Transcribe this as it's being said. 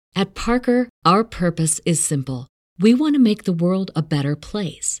At Parker, our purpose is simple. We want to make the world a better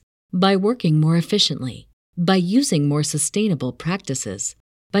place by working more efficiently, by using more sustainable practices,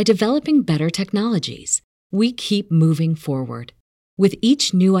 by developing better technologies. We keep moving forward. With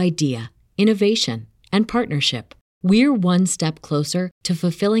each new idea, innovation, and partnership, we're one step closer to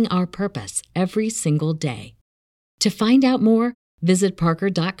fulfilling our purpose every single day. To find out more, visit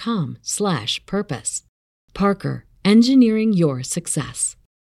parker.com/purpose. Parker, engineering your success.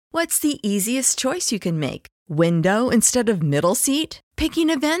 What's the easiest choice you can make? Window instead of middle seat? Picking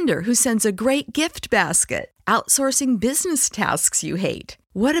a vendor who sends a great gift basket? Outsourcing business tasks you hate?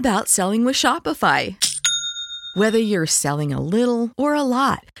 What about selling with Shopify? Whether you're selling a little or a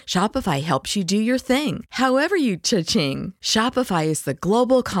lot, Shopify helps you do your thing, however you cha-ching. Shopify is the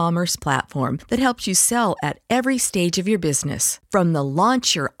global commerce platform that helps you sell at every stage of your business. From the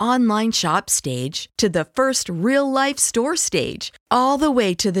launch your online shop stage to the first real-life store stage, all the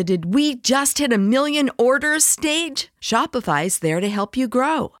way to the did we just hit a million orders stage. Shopify's there to help you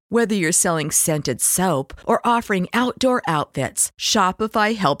grow. Whether you're selling scented soap or offering outdoor outfits,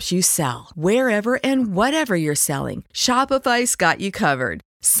 Shopify helps you sell. Wherever and whatever you're selling, Shopify's got you covered.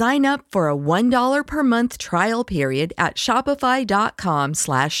 Sign up for a $1 per month trial period at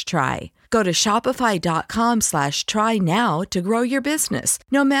shopify.com/try. Go to shopify.com/try now to grow your business,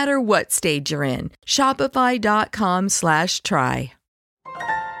 no matter what stage you're in. Shopify.com/try.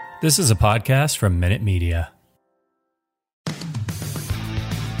 This is a podcast from Minute Media.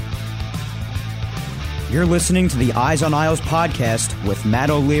 You're listening to the Eyes on Isles podcast with Matt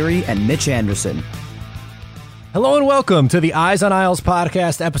O'Leary and Mitch Anderson. Hello and welcome to the Eyes on Isles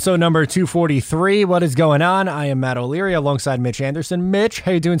podcast, episode number 243. What is going on? I am Matt O'Leary alongside Mitch Anderson. Mitch,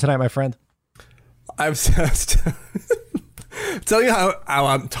 how you doing tonight, my friend? I'm telling you how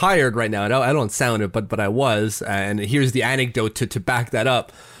I'm tired right now. I don't sound it, but I was. And here's the anecdote to back that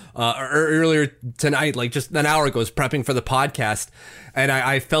up. Earlier tonight, like just an hour ago, I was prepping for the podcast, and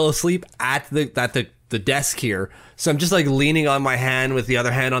I fell asleep at the desk here. So I'm just like leaning on my hand with the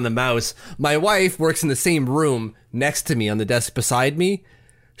other hand on the mouse. My wife works in the same room next to me on the desk beside me.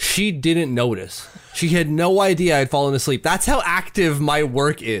 She didn't notice. She had no idea I'd fallen asleep. That's how active my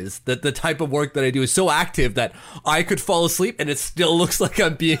work is. That the type of work that I do is so active that I could fall asleep and it still looks like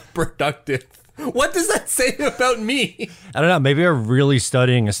I'm being productive. What does that say about me? I don't know. Maybe you're really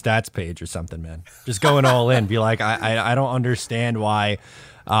studying a stats page or something, man. Just going all in. Be like, I don't understand why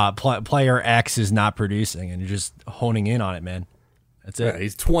player X is not producing, and you're just honing in on it, man. That's it. Yeah,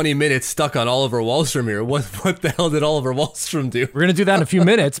 he's 20 minutes stuck on Oliver Wahlstrom here. What the hell did Oliver Wahlstrom do? We're going to do that in a few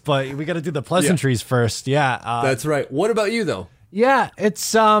minutes, but we got to do the pleasantries first. Yeah. That's right. What about you, though? Yeah,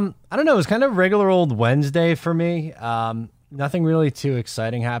 it's, I don't know. It was kind of regular old Wednesday for me. Nothing really too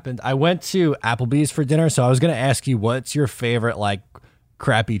exciting happened. I went to Applebee's for dinner, so I was going to ask you, what's your favorite, like,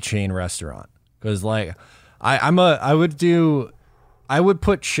 crappy chain restaurant? Because, like, I would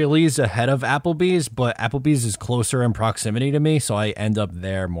put Chili's ahead of Applebee's, but Applebee's is closer in proximity to me, so I end up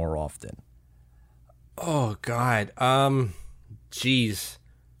there more often. Oh, God. Geez.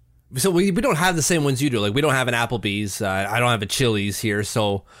 So we don't have the same ones you do. Like, we don't have an Applebee's. I don't have a Chili's here,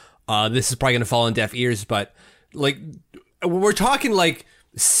 so this is probably going to fall on deaf ears, but, like, we're talking, like,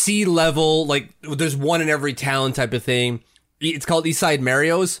 C-level, like, there's one in every town type of thing. It's called Eastside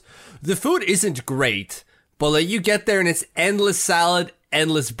Mario's. The food isn't great, but, like, you get there and it's endless salad,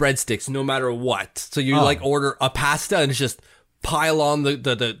 endless breadsticks, no matter what. So you, like, order a pasta and it's just pile on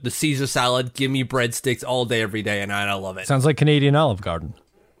the Caesar salad, give me breadsticks all day, every day, and I love it. Sounds like Canadian Olive Garden.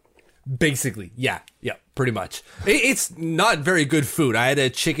 Basically, yeah, pretty much. It's not very good food. I had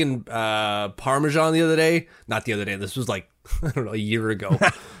a chicken parmesan the other day. Not the other day. This was like, I don't know, a year ago.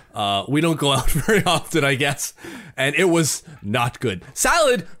 We don't go out very often, I guess. And it was not good.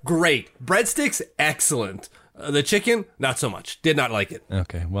 Salad, great. Breadsticks, excellent. The chicken, not so much. Did not like it.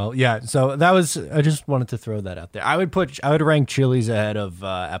 Okay, well, yeah. So that was. I just wanted to throw that out there. I would rank Chili's ahead of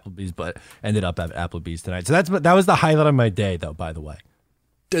Applebee's, but ended up at Applebee's tonight. So that was the highlight of my day, though. By the way.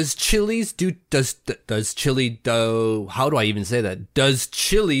 Does Chili's do how do I even say that? Does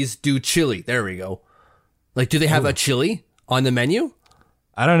Chili's do chili? There we go. Like, do they have a chili on the menu?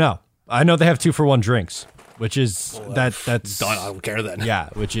 I don't know. I know they have 2-for-1 drinks, which is that's I don't care then. Yeah,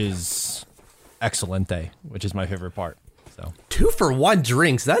 which is excelente, which is my favorite part. So 2-for-1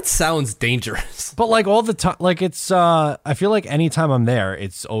 drinks, that sounds dangerous. But like all the time, like it's I feel like anytime I'm there,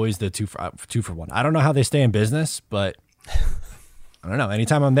 it's always the 2-for-1. I don't know how they stay in business, but I don't know.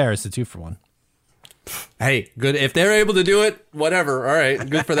 Anytime I'm there, it's the 2-for-1. Hey, good. If they're able to do it, whatever. All right,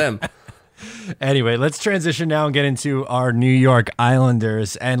 good for them. Anyway, let's transition now and get into our New York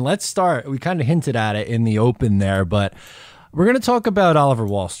Islanders. And let's start, we kind of hinted at it in the open there, but We're going to talk about Oliver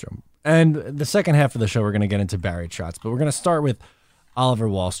Wahlstrom. And the second half of the show, we're going to get into Barry Trotz. But we're going to start with Oliver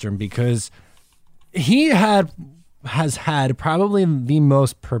Wahlstrom because he has had probably the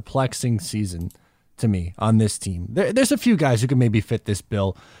most perplexing season to me on this team. There's a few guys who could maybe fit this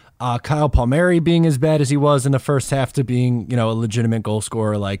bill. Kyle Palmieri being as bad as he was in the first half to being, a legitimate goal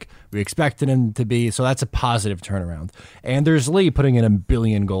scorer like we expected him to be. So that's a positive turnaround. Anders Lee putting in 1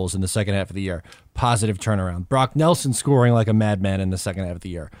 billion goals in the second half of the year. Positive turnaround. Brock Nelson scoring like a madman in the second half of the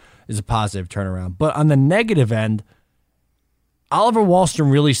year is a positive turnaround. But on the negative end, Oliver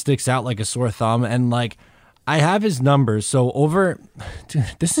Wahlstrom really sticks out like a sore thumb. And I have his numbers. So over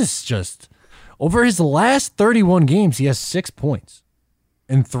his last 31 games, he has 6 points.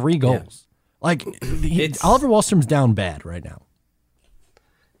 And 3 goals. Yeah. Oliver Wahlstrom's down bad right now.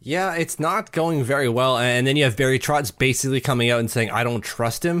 Yeah, it's not going very well. And then you have Barry Trotz basically coming out and saying, I don't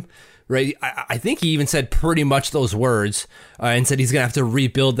trust him. Right? I think he even said pretty much those words and said he's going to have to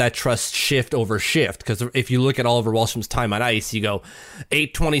rebuild that trust shift over shift. Because if you look at Oliver Wahlstrom's time on ice, you go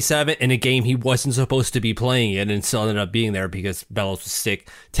 8:27 in a game he wasn't supposed to be playing in and still ended up being there because Bellows was sick.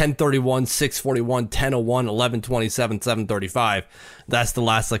 10:31, 6:41, 10:01, 11:27, 7:35. That's the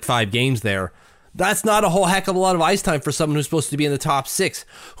last 5 games there. That's not a whole heck of a lot of ice time for someone who's supposed to be in the top 6,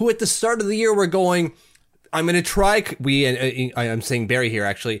 who at the start of the year were going, I'm going to try, I'm saying Barry here,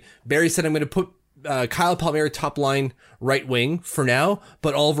 actually. Barry said, I'm going to put Kyle Palmieri top line right wing for now,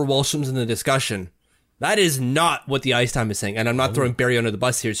 but Oliver Wahlstrom's in the discussion. That is not what the ice time is saying. And I'm not throwing Barry under the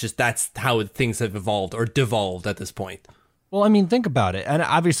bus here. It's just that's how things have evolved or devolved at this point. Well, think about it. And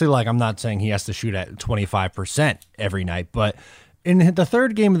obviously, I'm not saying he has to shoot at 25% every night, but in the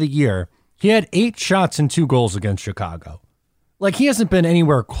third game of the year, he had 8 shots and 2 goals against Chicago. He hasn't been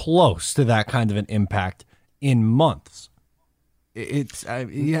anywhere close to that kind of an impact in months. And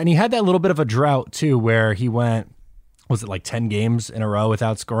he had that little bit of a drought too, where he went, 10 games in a row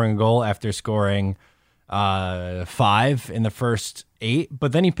without scoring a goal after scoring 5 in the first 8.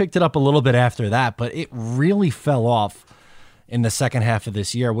 But then he picked it up a little bit after that, but it really fell off in the second half of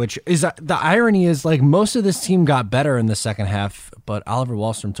this year, which is the irony is most of this team got better in the second half, but Oliver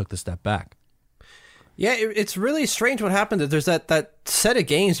Wahlstrom took the step back. Yeah, it's really strange what happened. There's that set of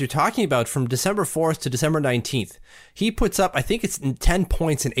games you're talking about from December 4th to December 19th. He puts up, I think it's 10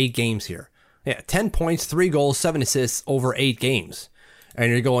 points in 8 games here. Yeah, 10 points, 3 goals, 7 assists over 8 games. And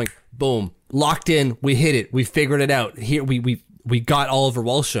you're going, boom, locked in, we hit it, we figured it out. Here we got Oliver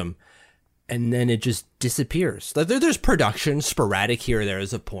Wahlstrom. And then it just disappears. There's production, sporadic here or there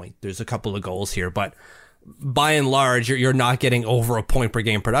is a point. There's a couple of goals here, but by and large, you're not getting over a point per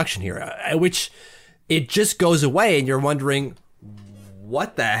game production here, which it just goes away and you're wondering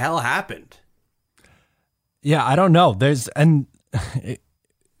what the hell happened. Yeah, I don't know.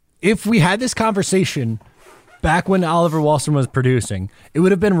 If we had this conversation back when Oliver Wahlstrom was producing, it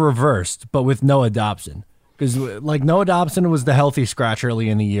would have been reversed, but with Noah Dobson. Because Noah Dobson was the healthy scratch early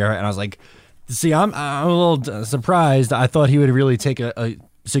in the year, and I was like, see, I'm a little surprised. I thought he would really take a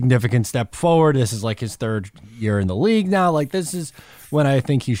significant step forward. This is his 3rd year in the league now. This is when I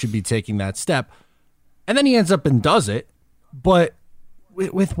think he should be taking that step. And then he ends up and does it. But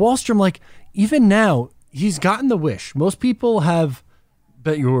with Wahlstrom, even now, he's gotten the wish. Most people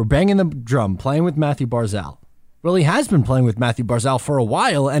were banging the drum, playing with Matthew Barzal. Well, he has been playing with Matthew Barzal for a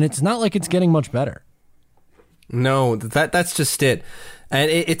while, and it's not like it's getting much better. No, that's just it. And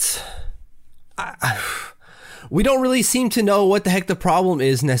we don't really seem to know what the heck the problem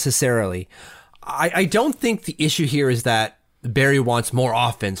is necessarily. I don't think the issue here is that Barry wants more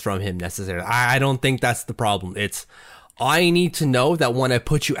offense from him necessarily. I don't think that's the problem. It's, I need to know that when I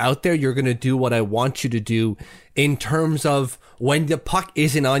put you out there, you're going to do what I want you to do in terms of when the puck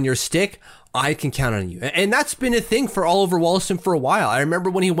isn't on your stick, I can count on you. And that's been a thing for Oliver Wahlstrom for a while. I remember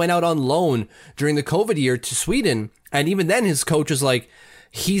when he went out on loan during the COVID year to Sweden, and even then his coach was like,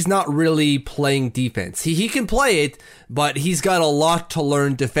 he's not really playing defense. He can play it, but he's got a lot to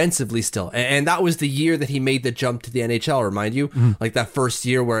learn defensively still. And that was the year that he made the jump to the NHL, remind you? That first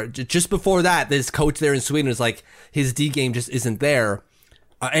year where just before that, this coach there in Sweden was like, his D game just isn't there.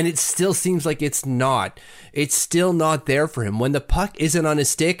 And it still seems like it's not. It's still not there for him. When the puck isn't on his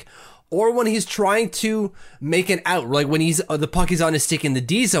stick, or when he's trying to make an out, like when the puck is on his stick in the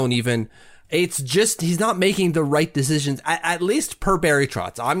D zone even, it's just, he's not making the right decisions, at least per Barry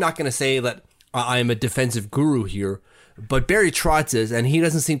Trotz. I'm not going to say that I'm a defensive guru here, but Barry Trotz is, and he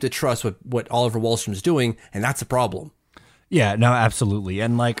doesn't seem to trust what Oliver Wahlstrom's doing, and that's a problem. Yeah, no, absolutely.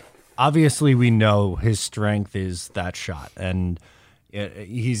 And obviously we know his strength is that shot, and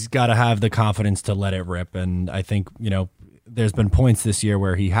he's got to have the confidence to let it rip. And I think, there's been points this year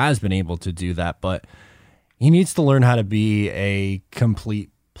where he has been able to do that, but he needs to learn how to be a complete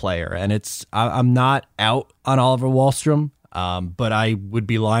player. And I'm not out on Oliver Wahlstrom, but I would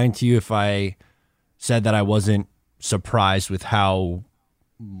be lying to you if I said that I wasn't surprised with how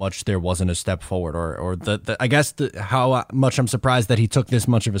much there wasn't a step forward, or how much I'm surprised that he took this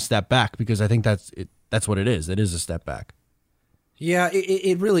much of a step back, because I think that's what it is. It is a step back. Yeah,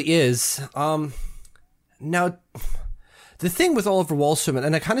 it really is. Now, the thing with Oliver Wahlstrom,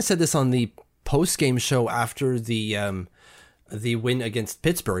 and I kind of said this on the post-game show after the win against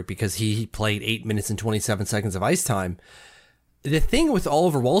Pittsburgh, because he played 8 minutes and 27 seconds of ice time. The thing with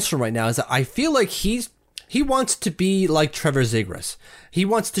Oliver Wahlstrom right now is that I feel like he wants to be like Trevor Zegras. He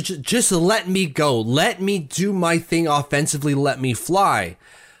wants to just let me go. Let me do my thing offensively. Let me fly.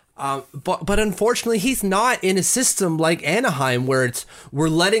 But unfortunately, he's not in a system like Anaheim, where we're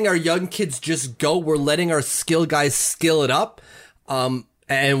letting our young kids just go. We're letting our skill guys skill it up.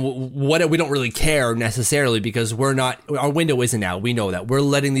 And we don't really care necessarily, because our window isn't out. We know that. We're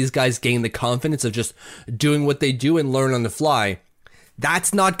letting these guys gain the confidence of just doing what they do and learn on the fly.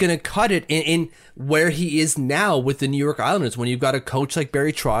 That's not going to cut it in where he is now with the New York Islanders, when you've got a coach like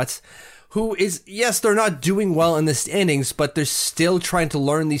Barry Trotz, who is, yes, they're not doing well in the standings, but they're still trying to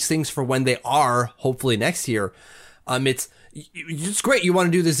learn these things for when they are, hopefully next year. It's great you want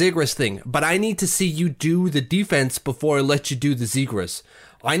to do the Zegras thing, but I need to see you do the defense before I let you do the Zegras.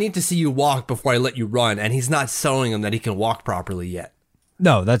 I need to see you walk before I let you run, and he's not showing him that he can walk properly yet.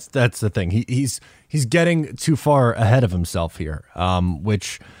 No, that's the thing. He's getting too far ahead of himself here,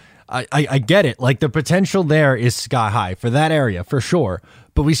 which I get it. Like, the potential there is sky high for that area, for sure.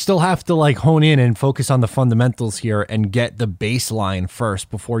 But we still have to hone in and focus on the fundamentals here and get the baseline first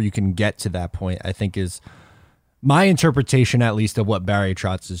before you can get to that point, I think, is my interpretation, at least, of what Barry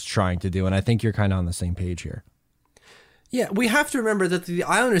Trotz is trying to do. And I think you're kind of on the same page here. Yeah, we have to remember that the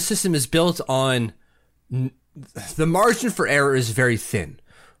Islanders system is built on the margin for error is very thin,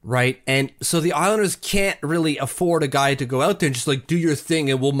 right? And so the Islanders can't really afford a guy to go out there and just do your thing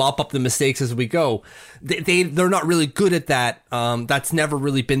and we'll mop up the mistakes as we go. They're not really good at that. That's never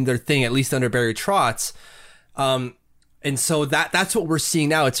really been their thing, at least under Barry Trotz. And so that's what we're seeing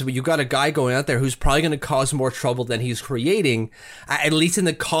now. It's you got a guy going out there who's probably going to cause more trouble than he's creating, at least in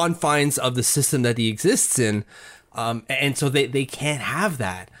the confines of the system that he exists in. And so they can't have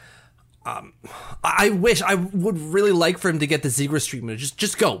that. I would really like for him to get the Zegras treatment.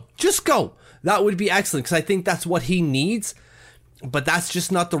 Just go. That would be excellent, because I think that's what he needs. But that's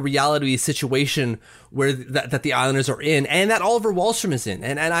just not the reality of the situation where that the Islanders are in, and that Oliver Wahlstrom is in.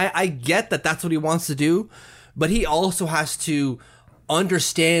 And I get that that's what he wants to do, but he also has to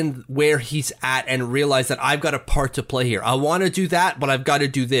understand where he's at and realize that I've got a part to play here. I want to do that, but I've got to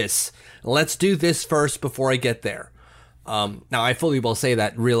do this. Let's do this first before I get there. Now, I fully will say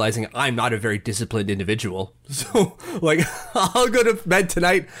that, realizing I'm not a very disciplined individual. So, I'll go to bed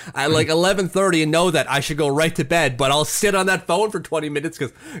tonight at 11:30 and know that I should go right to bed, but I'll sit on that phone for 20 minutes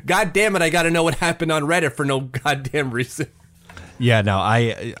because, God damn it, I got to know what happened on Reddit for no goddamn reason. Yeah, no,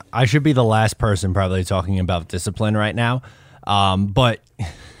 I should be the last person probably talking about discipline right now. But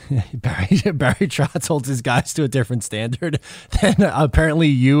Barry Trotz holds his guys to a different standard than apparently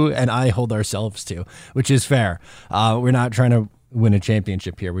you and I hold ourselves to, which is fair. We're not trying to win a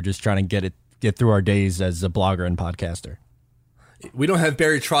championship here. We're just trying to get through our days as a blogger and podcaster. We don't have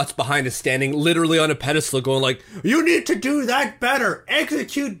Barry Trotz behind us standing literally on a pedestal going you need to do that better,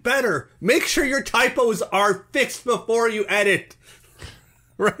 execute better, make sure your typos are fixed before you edit.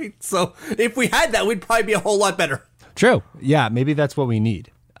 Right? So if we had that, we'd probably be a whole lot better. True. Yeah, maybe that's what we need.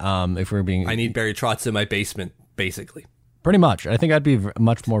 If we're being, I need Barry Trotz in my basement, basically. Pretty much. I think I'd be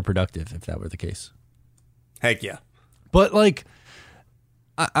much more productive if that were the case. Heck yeah. But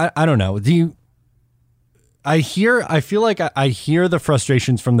I don't know. I feel like I hear the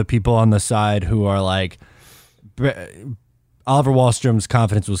frustrations from the people on the side who are Oliver Wahlstrom's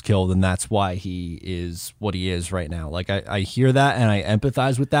confidence was killed, and that's why he is what he is right now. I hear that and I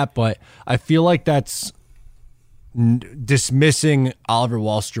empathize with that, but I feel like that's dismissing Oliver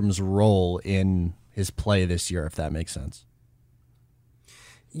Wahlstrom's role in his play this year, if that makes sense.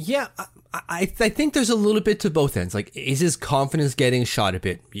 Yeah, I think there's a little bit to both ends. Is his confidence getting shot a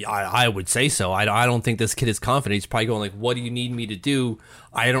bit? I would say so. I don't think this kid is confident. He's probably going what do you need me to do?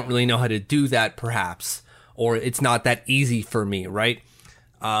 I don't really know how to do that, perhaps. Or it's not that easy for me, right?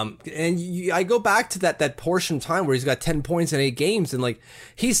 I go back to that portion of time where he's got 10 points in 8 games, and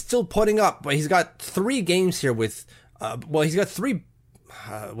he's still putting up. He's got 3 games here with, he's got 3.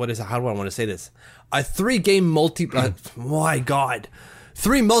 What is it? How do I want to say this? A 3-game multi. My God,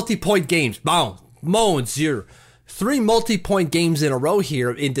 3 multi-point games. Boom, Moans, you're 3 multi-point games in a row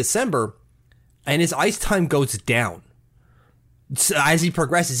here in December. and his ice time goes down. So as he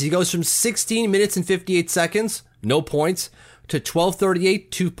progresses, he goes from 16 minutes and 58 seconds, no points, to 12:38,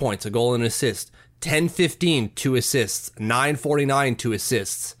 2 points, a goal and an assist. 10:15, 2 assists. 9:49, 2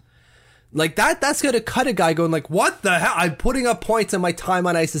 assists. Like that's going to cut a guy going like, what the hell? I'm putting up points and my time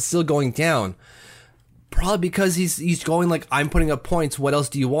on ice is still going down. Probably because he's going like, I'm putting up points. What else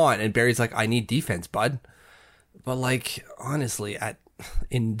do you want? And Barry's like, I need defense, bud. But like, honestly,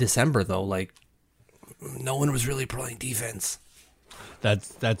 in December though, like no one was really playing defense.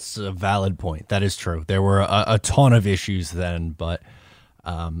 That's a valid point. That is true. There were a ton of issues then, but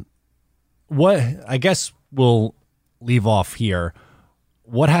what I guess we'll leave off here.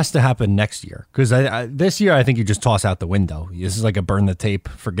 What has to happen next year? Because this year, I think you just toss out the window. This is like a burn the tape,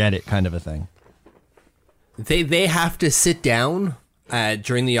 forget it kind of a thing. They have to sit down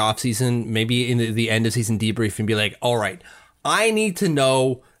during the offseason, maybe in the end of season debrief, and be like, all right, I need to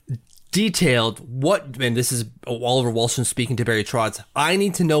know detailed what, and this is Oliver Wahlstrom speaking to Barry Trotz, I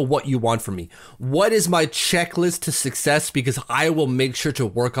need to know what you want from me. What is my checklist to success? Because I will make sure to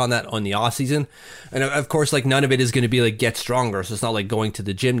work on that on the off season. And of course, like none of it is going to be like get stronger. So it's not like going to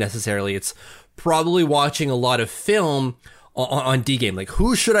the gym necessarily. It's probably watching a lot of film on D game. Like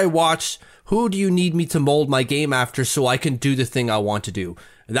who should I watch? Who do you need me to mold my game after so I can do the thing I want to do?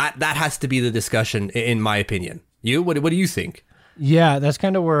 That has to be the discussion in my opinion. You, what do you think? Yeah, that's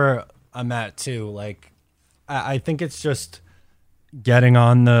kind of where I'm at too. Like, I think it's just getting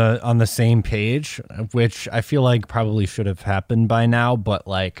on the same page, which I feel like probably should have happened by now. But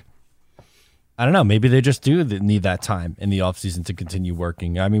like, I don't know. Maybe they just do need that time in the offseason to continue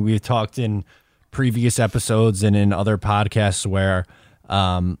working. I mean, we've talked in previous episodes and in other podcasts where,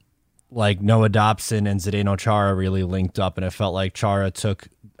 like Noah Dobson and Zdeno Chara really linked up, and it felt like Chara took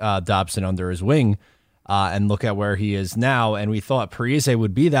Dobson under his wing. And look at where he is now. And we thought Parise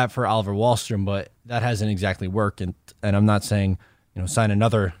would be that for Oliver Wahlstrom, but that hasn't exactly worked. And I'm not saying, sign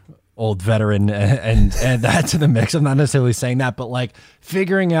another old veteran and add that to the mix. I'm not necessarily saying that, but like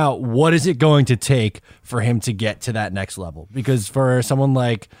figuring out what is it going to take for him to get to that next level. Because for someone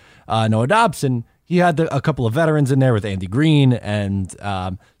like Noah Dobson, he had a couple of veterans in there with Andy Green and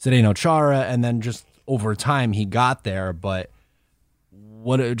Zdeno Chara, and then just over time he got there. But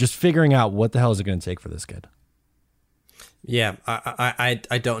just figuring out what the hell is it going to take for this kid? Yeah,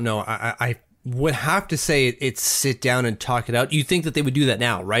 I don't know. I would have to say it's sit down and talk it out. You think that they would do that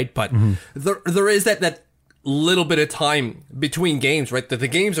now, right? But there is that little bit of time between games, right? The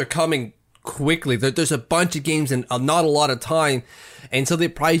games are coming quickly. There's a bunch of games and not a lot of time, and so they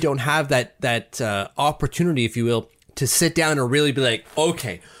probably don't have that opportunity, if you will, to sit down and really be like,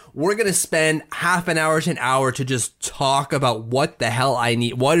 okay, we're going to spend half an hour to an hour to just talk about what the hell I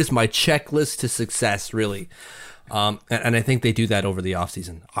need. What is my checklist to success, really? And I think they do that over the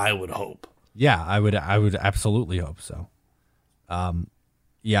offseason. I would hope. Yeah, I would absolutely hope so.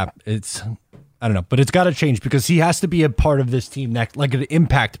 Yeah, I don't know, but it's got to change because he has to be a part of this team next, like an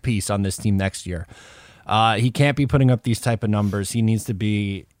impact piece on this team next year. He can't be putting up these type of numbers. He needs to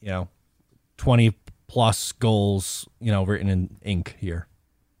be, 20 plus goals, written in ink here.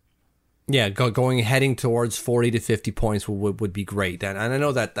 Yeah, heading towards 40 to 50 points would be great. And I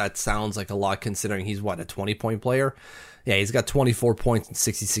know that sounds like a lot considering he's, a 20-point player? Yeah, he's got 24 points in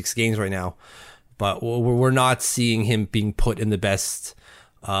 66 games right now. But we're not seeing him being put in the best...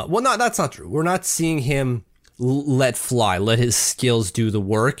 that's not true. We're not seeing him let his skills do the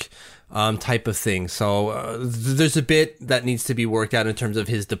work type of thing. So there's a bit that needs to be worked out in terms of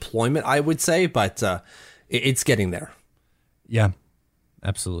his deployment, I would say. But it's getting there. Yeah,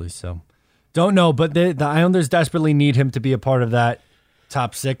 absolutely so. Don't know, but the Islanders desperately need him to be a part of that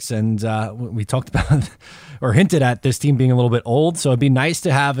top six. And we talked about or hinted at this team being a little bit old. So it'd be nice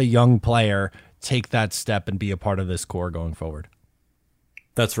to have a young player take that step and be a part of this core going forward.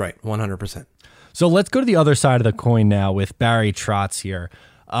 That's right. 100%. So let's go to the other side of the coin now with Barry Trotz here.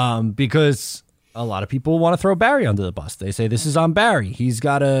 Because a lot of people want to throw Barry under the bus. They say this is on Barry. He's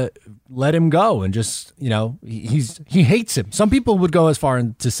got to let him go and just, he hates him. Some people would go as far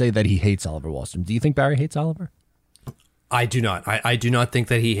to say that he hates Oliver Wahlstrom. Do you think Barry hates Oliver? I do not. I do not think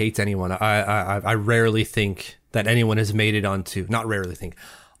that he hates anyone. I rarely think that anyone has made it onto, not rarely think.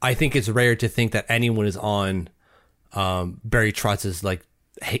 I think it's rare to think that anyone is on Barry Trotz's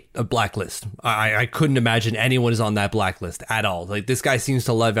a blacklist. I couldn't imagine anyone is on that blacklist at all. Like this guy seems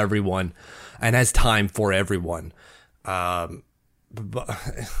to love everyone and has time for everyone. But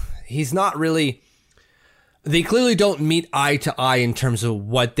he's not really. They clearly don't meet eye to eye in terms of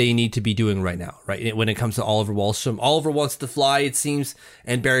what they need to be doing right now, right? When it comes to Oliver Wahlstrom, Oliver wants to fly, it seems,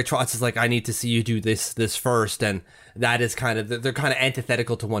 and Barry Trotz is like, I need to see you do this first, and that is kind of, they're kind of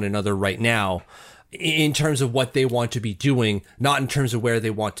antithetical to one another right now in terms of what they want to be doing, not in terms of where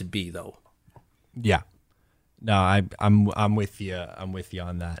they want to be, though. Yeah. No, I'm with you. I'm with you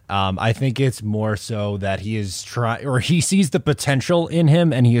on that. I think it's more so that he is trying, or he sees the potential in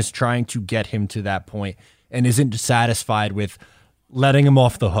him, and he is trying to get him to that point, and isn't satisfied with letting him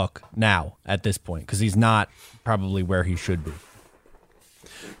off the hook now at this point, because he's not probably where he should be.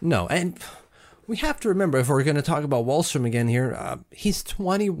 No, and we have to remember, if we're going to talk about Wahlstrom again here, he's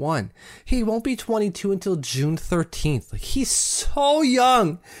 21. He won't be 22 until June 13th. Like, he's so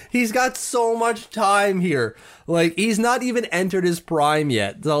young. He's got so much time here. Like, he's not even entered his prime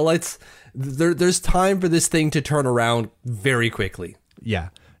yet. So there's time for this thing to turn around very quickly. Yeah,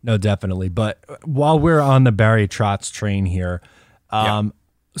 no, definitely. But while we're on the Barry Trotz train here,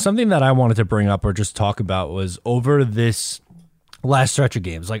 something that I wanted to bring up or just talk about was over this last stretch of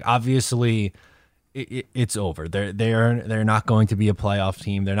games. Like, obviously, it's over. They're not going to be a playoff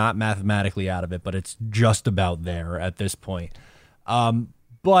team. They're not mathematically out of it, but it's just about there at this point.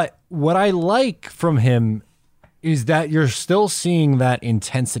 But what I like from him is that you're still seeing that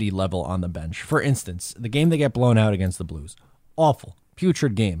intensity level on the bench. For instance, the game they get blown out against the Blues, awful,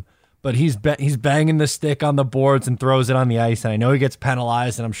 putrid game. But he's banging the stick on the boards and throws it on the ice. And I know he gets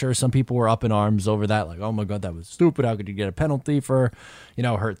penalized, and I'm sure some people were up in arms over that. Like, oh my God, that was stupid. How could you get a penalty for,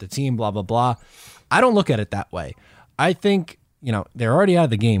 hurt the team, blah, blah, blah. I don't look at it that way. I think, they're already out of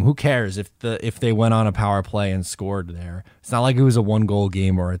the game. Who cares if they went on a power play and scored there? It's not like it was a 1-goal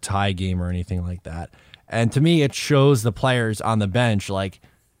game or a tie game or anything like that. And to me, it shows the players on the bench, like,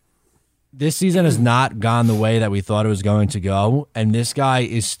 this season has not gone the way that we thought it was going to go, and this guy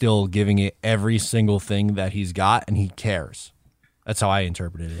is still giving it every single thing that he's got, and he cares. That's how I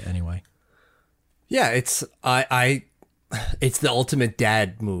interpreted it anyway. Yeah, it's the ultimate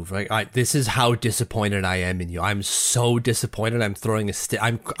dad move. Right? This is how disappointed I am in you. I'm so disappointed. I'm throwing a stick.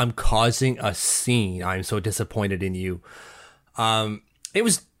 I'm causing a scene. I'm so disappointed in you. It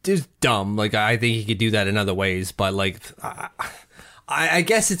was dumb. Like, I think he could do that in other ways, but like, I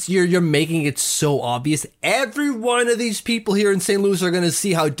guess it's you're making it so obvious. Every one of these people here in St. Louis are going to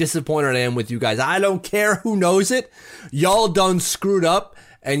see how disappointed I am with you guys. I don't care who knows it. Y'all done screwed up,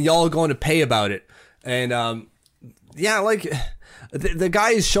 and y'all are going to pay about it. And the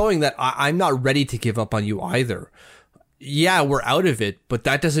guy is showing that I'm not ready to give up on you either. Yeah, we're out of it, but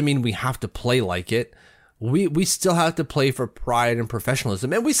that doesn't mean we have to play like it. We still have to play for pride and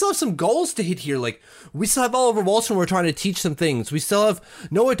professionalism. And we still have some goals to hit here. Like, we still have Oliver Wahlstrom we're trying to teach some things. We still have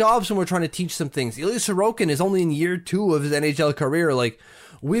Noah Dobson we're trying to teach some things. Ilya Sorokin is only in year 2 of his NHL career. Like,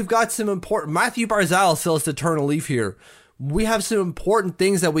 we've got some important... Matthew Barzal still has to turn a leaf here. We have some important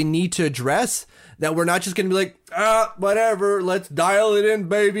things that we need to address, that we're not just going to be like, whatever, let's dial it in,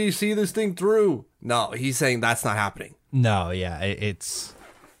 baby, see this thing through. No, he's saying that's not happening. No, yeah,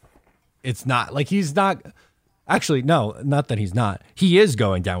 it's not like he's not. Actually, no, not that he's not. He is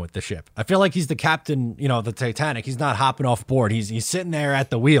going down with the ship. I feel like he's the captain, the Titanic. He's not hopping off board. He's sitting there at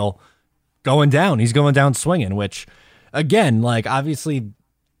the wheel, going down. He's going down swinging, which, again, like, obviously,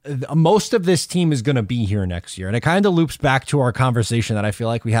 most of this team is going to be here next year. And it kind of loops back to our conversation that I feel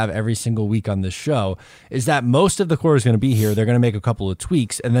like we have every single week on this show, is that most of the core is going to be here. They're going to make a couple of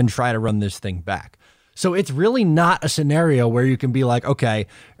tweaks and then try to run this thing back. So it's really not a scenario where you can be like, okay,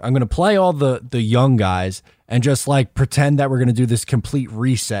 I'm going to play all the young guys and just like pretend that we're going to do this complete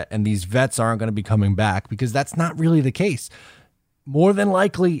reset and these vets aren't going to be coming back, because that's not really the case. More than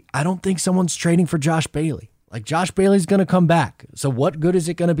likely, I don't think someone's trading for Josh Bailey. Like, Josh Bailey's going to come back. So what good is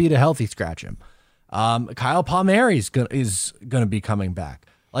it going to be to healthy scratch him? Kyle Palmieri is going to be coming back.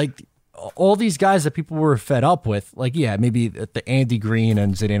 Like, all these guys that people were fed up with, like, yeah, maybe the Andy Green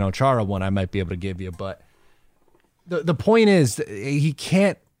and Zdeno Chara one I might be able to give you, but the point is, he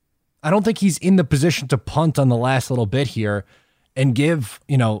can't. I don't think he's in the position to punt on the last little bit here and give,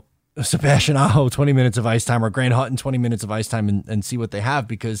 Sebastian Aho 20 minutes of ice time or Grant Hutton 20 minutes of ice time and see what they have,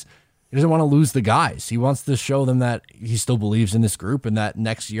 because he doesn't want to lose the guys. He wants to show them that he still believes in this group, and that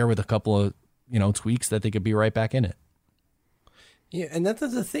next year with a couple of, tweaks, that they could be right back in it. Yeah, and that's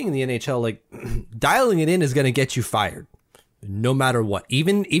the thing in the NHL. Like, dialing it in is going to get you fired, no matter what.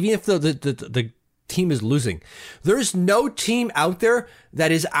 Even if the team is losing, there's no team out there that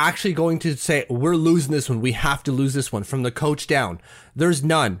is actually going to say, we're losing this one, we have to lose this one, from the coach down. There's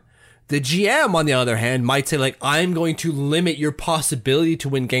none. The GM, on the other hand, might say, like, I'm going to limit your possibility to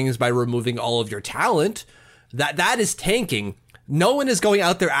win games by removing all of your talent. That is tanking. No one is going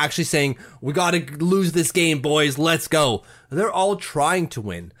out there actually saying, we got to lose this game, boys. Let's go. They're all trying to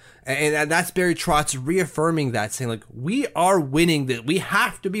win. And that's Barry Trotz reaffirming that, saying, like, we are winning. That we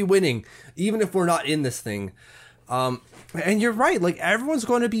have to be winning, even if we're not in this thing. And you're right. Like, everyone's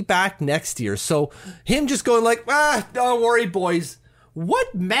going to be back next year. So him just going like, don't worry, boys.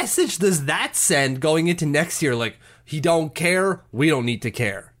 What message does that send going into next year? Like, he don't care. We don't need to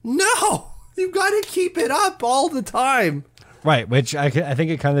care. No, you've got to keep it up all the time. Right, which I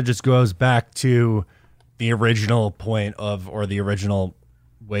think it kind of just goes back to the original point of, or the original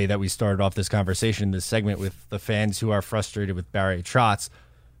way that we started off this conversation, this segment, with the fans who are frustrated with Barry Trotz.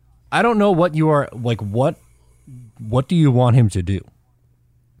 I don't know what you are, like, what do you want him to do?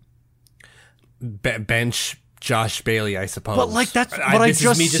 Bench Josh Bailey, I suppose. But like that's what I just said.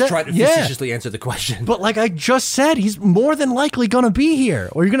 This is me just trying to facetiously answer the question. But like I just said, he's more than likely going to be here.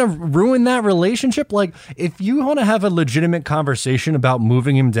 Or you're going to ruin that relationship. Like if you want to have a legitimate conversation about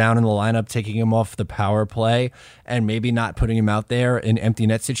moving him down in the lineup, taking him off the power play, and maybe not putting him out there in empty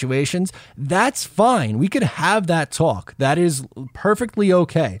net situations, that's fine. We could have that talk. That is perfectly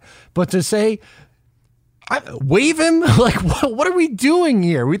okay. But to say, waive him? Like, what are we doing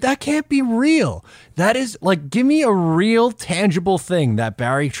here? That can't be real. That is, like, give me a real, tangible thing that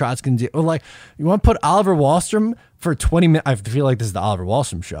Barry Trotz can do. Or, like, you want to put Oliver Wahlstrom for 20 minutes? I feel like this is the Oliver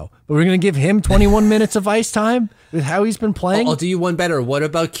Wahlstrom show. But we're going to give him 21 minutes of ice time with how he's been playing? I'll do you one better. What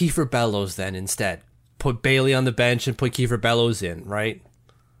about Kiefer Bellows then instead? Put Bailey on the bench and put Kiefer Bellows in, right?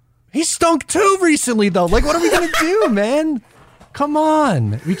 He stunk too recently, though. Like, what are we going to do, man? Come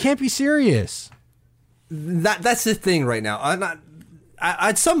on. We can't be serious. That's the thing right now.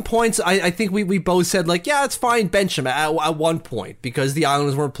 At some points, I think we both said, like, yeah, it's fine, bench him at one point, because the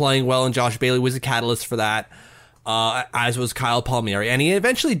Islanders weren't playing well, and Josh Bailey was a catalyst for that, as was Kyle Palmieri. And he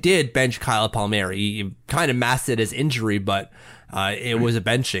eventually did bench Kyle Palmieri. He kind of masked it as injury, but it was a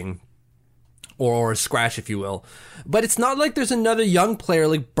benching. Or a scratch, if you will. But it's not like there's another young player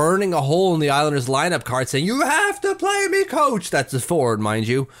like burning a hole in the Islanders lineup card saying, you have to play me, coach. That's a forward, mind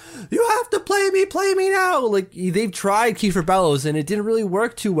you. You have to play me now. Like, they've tried Kiefer Bellows and it didn't really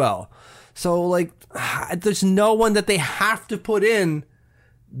work too well. So, like, there's no one that they have to put in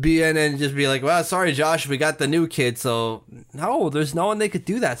and just be like, well, sorry, Josh, we got the new kid. So, no, there's no one they could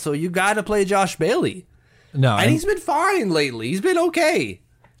do that. So you got to play Josh Bailey. No, and he's been fine lately. He's been okay.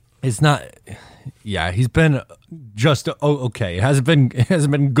 It's not... Yeah, he's been just okay. It hasn't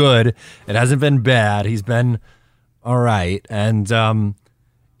been good. It hasn't been bad. He's been all right. And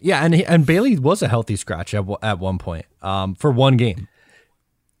yeah, and Bailey was a healthy scratch at one point for one game,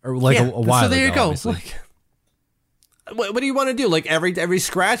 or like a while. So there ago, you go. Obviously. Like, what do you want to do? Like every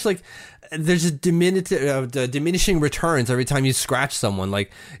scratch, like there's a diminishing returns every time you scratch someone.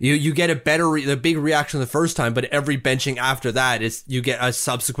 Like you get a big reaction the first time, but every benching after that is you get a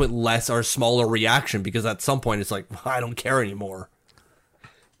subsequent less or smaller reaction, because at some point it's like, I don't care anymore.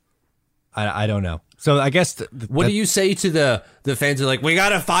 I don't know. So I guess what do you say to the fans who are like, we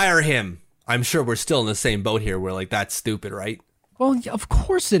gotta fire him? I'm sure we're still in the same boat here. We're like, that's stupid, right? Well, yeah, of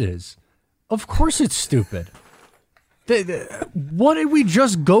course it is. Of course it's stupid. What did we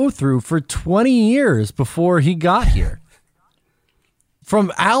just go through for 20 years before he got here? From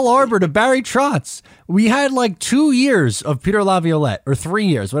Al Arbor to Barry Trotz, we had like 2 years of Peter Laviolette, or 3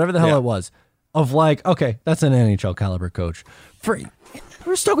 years, whatever the hell it was, of like, okay, that's an NHL caliber coach.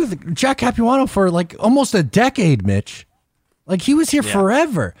 We're stuck with Jack Capuano for like almost a decade, Mitch. Like, he was here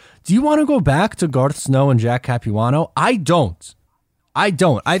forever. Do you want to go back to Garth Snow and Jack Capuano? I don't. I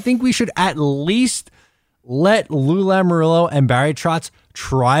think we should at least let Lou Lamoriello and Barry Trotz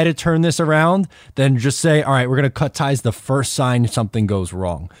try to turn this around, then just say, all right, we're going to cut ties the first sign something goes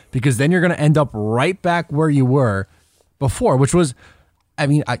wrong. Because then you're going to end up right back where you were before, which was,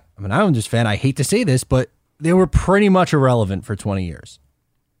 I'm an Islanders fan. I hate to say this, but they were pretty much irrelevant for 20 years.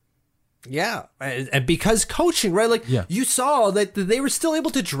 Yeah, and because coaching, right? Like, you saw that they were still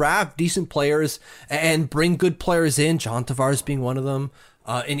able to draft decent players and bring good players in, John Tavares being one of them.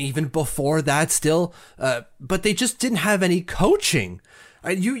 And even before that still, but they just didn't have any coaching.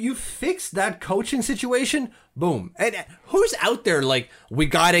 You fixed that coaching situation, boom. And who's out there like, we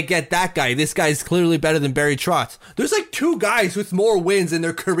got to get that guy. This guy's clearly better than Barry Trotz. There's like 2 guys with more wins in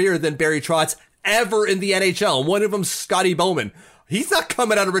their career than Barry Trotz ever in the NHL. One of them's Scotty Bowman. He's not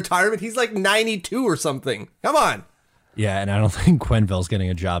coming out of retirement. He's like 92 or something. Come on. Yeah, and I don't think Quenneville's getting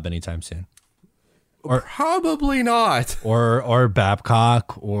a job anytime soon. Or probably not. Or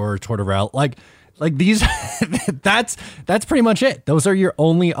Babcock or Tortorella. Like these that's pretty much it. Those are your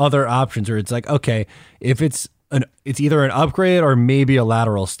only other options where it's like, okay, if it's either an upgrade or maybe a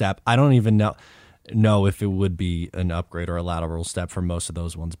lateral step. I don't even know. know if it would be an upgrade or a lateral step for most of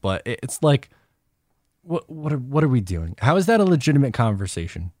those ones. But it's like, what are we doing? How is that a legitimate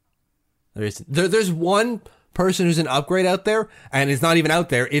conversation? There's one person who's an upgrade out there, and it's not even out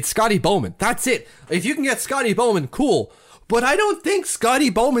there. It's Scotty Bowman. That's it. If you can get Scotty Bowman, cool. But I don't think Scotty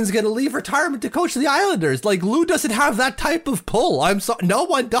Bowman's going to leave retirement to coach the Islanders. Like, Lou doesn't have that type of pull. No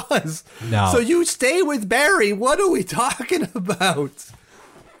one does. No. So you stay with Barry. What are we talking about?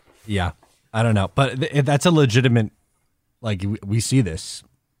 Yeah, I don't know. But that's a legitimate, like, we see this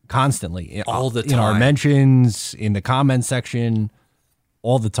constantly. All the time. In our mentions, in the comment section,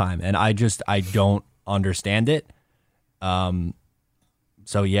 all the time. And I don't understand it.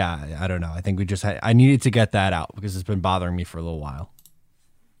 So yeah, I don't know. I think I needed to get that out because it's been bothering me for a little while.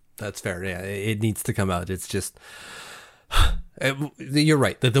 That's fair. Yeah, it needs to come out. It's just, you're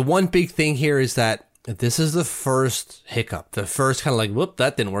right. The one big thing here is that this is the first hiccup, the first kind of like, whoop,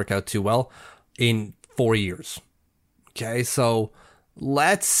 that didn't work out too well in 4 years. Okay, so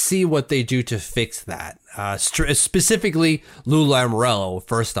let's see what they do to fix that. Specifically, Lou Lamoriello,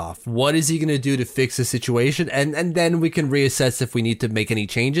 first off. What is he going to do to fix the situation? And then we can reassess if we need to make any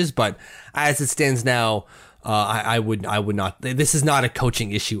changes. But as it stands now, I would not. This is not a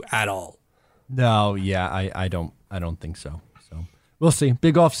coaching issue at all. No, yeah, I don't think so. So we'll see.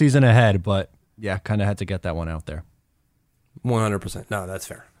 Big off season ahead, but yeah, kind of had to get that one out there. 100%. No, that's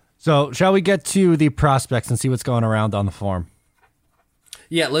fair. So shall we get to the prospects and see what's going around on the farm?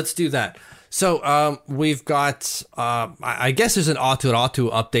 Yeah, let's do that. So we've got, I guess there's an Aatu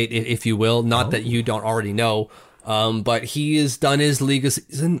update, if you will. Not that you don't already know, but he has done his Liga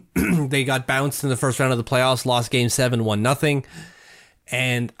season. They got bounced in the first round of the playoffs, lost Game 7, 1-0.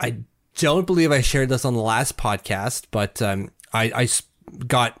 And I don't believe I shared this on the last podcast, but I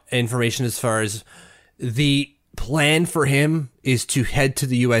got information as far as the plan for him is to head to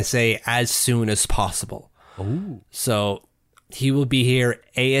the USA as soon as possible. Oh. So he will be here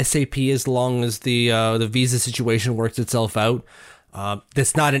ASAP as long as the visa situation works itself out.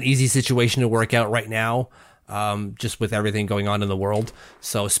 That's not an easy situation to work out right now, just with everything going on in the world.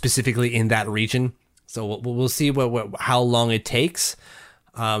 So specifically in that region. So we'll see how long it takes.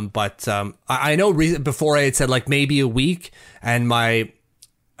 But I know before I had said like maybe a week, and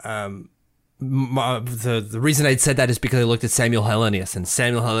the reason I'd said that is because I looked at Samuel Hellenius, and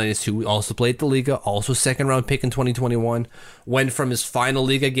Samuel Hellenius, who also played the Liga, also second round pick in 2021, went from his final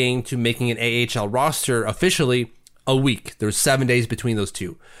Liga game to making an AHL roster officially a week. There was 7 days between those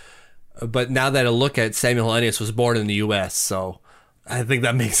two. But now that I look at Samuel Hellenius was born in the US, so I think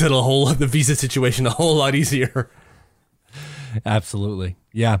that makes it the visa situation a whole lot easier. Absolutely.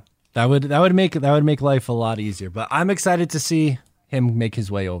 Yeah. That would make life a lot easier. But I'm excited to see him make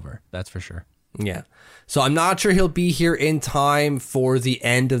his way over. That's for sure. Yeah. So I'm not sure he'll be here in time for the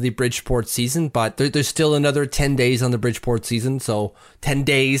end of the Bridgeport season, but there's still another 10 days on the Bridgeport season. So 10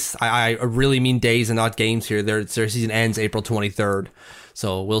 days, I really mean days and not games here. Their season ends April 23rd.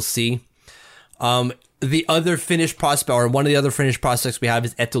 So we'll see. The other Finnish prospect, or one of the other Finnish prospects we have,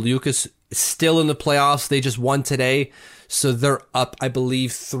 is Etuliukas, still in the playoffs. They just won today. So they're up, I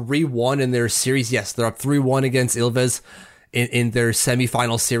believe, 3-1 in their series. Yes, they're up 3-1 against Ilves in their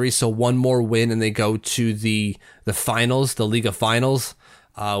semifinal series. So one more win and they go to the finals, the Liga finals,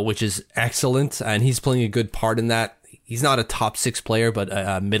 which is excellent. And he's playing a good part in that. He's not a top six player, but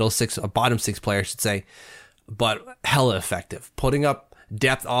a bottom six player, I should say, but hella effective. Putting up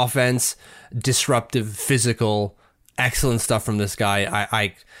depth offense, disruptive, physical, excellent stuff from this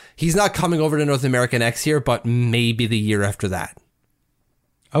guy. He's not coming over to North America next year, but maybe the year after that.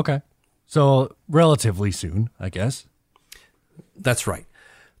 Okay. So relatively soon, I guess. That's right.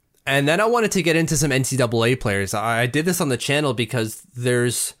 And then I wanted to get into some NCAA players. I did this on the channel because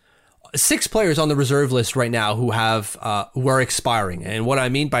there's 6 players on the reserve list right now who are expiring. And what I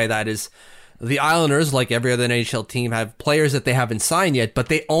mean by that is the Islanders, like every other NHL team, have players that they haven't signed yet, but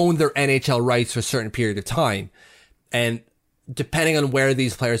they own their NHL rights for a certain period of time. And depending on where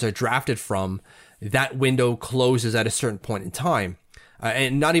these players are drafted from, that window closes at a certain point in time.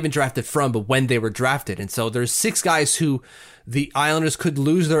 And not even drafted from, but when they were drafted. And so there's 6 guys who the Islanders could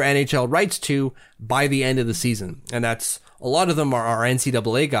lose their NHL rights to by the end of the season. And that's, a lot of them are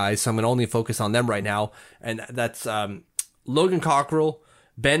NCAA guys, so I'm going to only focus on them right now. And that's Logan Cockrell,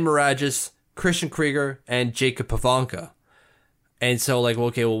 Ben Mirages, Christian Krieger, and Jacob Pavanka. And so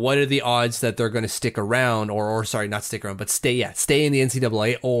okay, well, what are the odds that they're going to stick around, or sorry, not stick around, but stay in the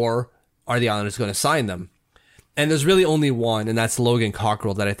NCAA, or are the Islanders going to sign them? And there's really only one, and that's Logan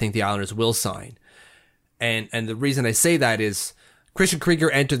Cockrell, that I think the Islanders will sign. And the reason I say that is Christian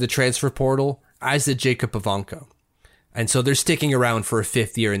Krieger entered the transfer portal, as did Jacob Pavanka. And so they're sticking around for a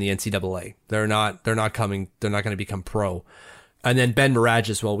 5th year in the NCAA. They're not going to become pro. And then Ben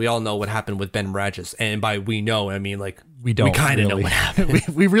Maragis, well, we all know what happened with Ben Maragis. And by we know, I mean, like, we kind of know what happened.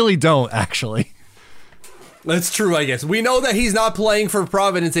 we really don't, actually. That's true, I guess. We know that he's not playing for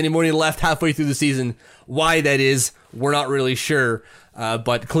Providence anymore. He left halfway through the season. Why that is, we're not really sure.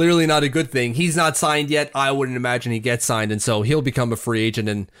 But clearly not a good thing. He's not signed yet. I wouldn't imagine he gets signed. And so he'll become a free agent,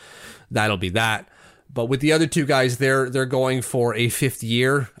 and that'll be that. But with the other two guys, they're going for a 5th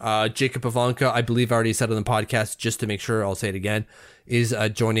year. Jacob Ivanka, I believe I already said on the podcast, just to make sure, I'll say it again, is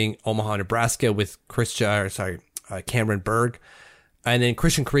joining Omaha, Nebraska with Cameron Berg. And then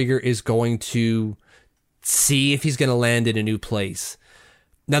Christian Krieger is going to see if he's going to land in a new place.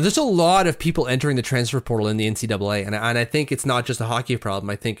 Now, there's a lot of people entering the transfer portal in the NCAA, and I think it's not just a hockey problem.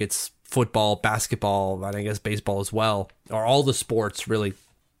 I think it's football, basketball, and I guess baseball as well, or all the sports, really.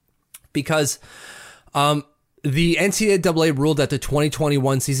 Because the NCAA ruled that the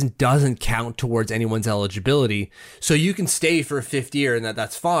 2021 season doesn't count towards anyone's eligibility, so you can stay for a 5th year, and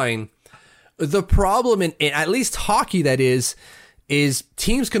that's fine. The problem in at least hockey, that is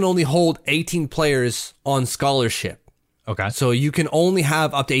teams can only hold 18 players on scholarship. Okay. So you can only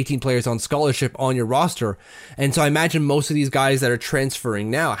have up to 18 players on scholarship on your roster. And so I imagine most of these guys that are transferring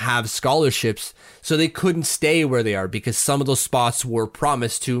now have scholarships, so they couldn't stay where they are because some of those spots were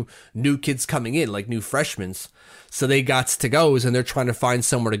promised to new kids coming in, like new freshmen. So they got to goes, and they're trying to find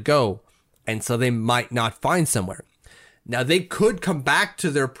somewhere to go. And so they might not find somewhere. Now, they could come back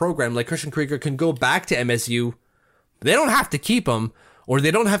to their program, like Christian Krieger can go back to MSU. They don't have to keep him, or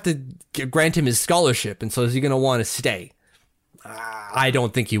they don't have to grant him his scholarship. And so is he going to want to stay? I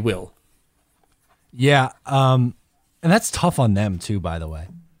don't think he will. Yeah, and that's tough on them too, by the way.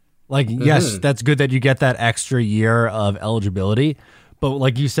 Like, yes, that's good that you get that extra year of eligibility, but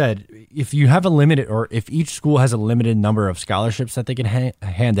like you said, if you have a limited, or if each school has a limited number of scholarships that they can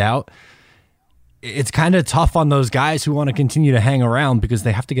hand out, it's kind of tough on those guys who want to continue to hang around because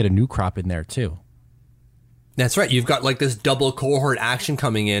they have to get a new crop in there too. That's right. You've got like this double cohort action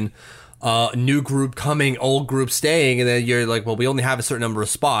coming in. New group coming, old group staying, and then you're like, well, we only have a certain number of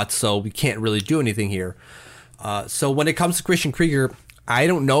spots, so we can't really do anything here. So when it comes to Christian Krieger, I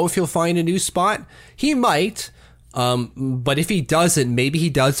don't know if he'll find a new spot. He might, but if he doesn't, maybe he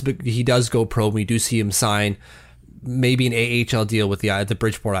does go pro. We do see him sign maybe an AHL deal with the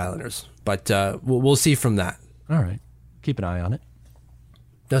Bridgeport Islanders, but we'll see from that. All right, keep an eye on it.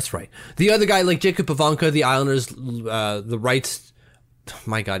 That's right. The other guy, like Jacob Ivanka, the Islanders, the rights.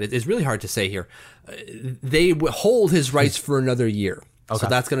 My God, it's really hard to say here. They hold his rights for another year. Okay. So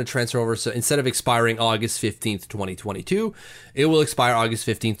that's going to transfer over. So instead of expiring August 15th, 2022, it will expire August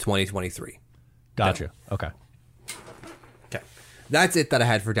 15th, 2023. Gotcha. Okay. That's it that I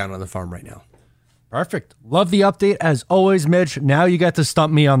had for Down on the Farm right now. Perfect. Love the update as always, Mitch. Now you get to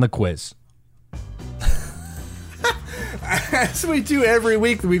stump me on the quiz. As we do every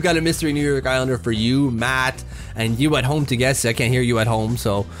week, we've got a Mystery New York Islander for you, Matt, and you at home to guess. I can't hear you at home,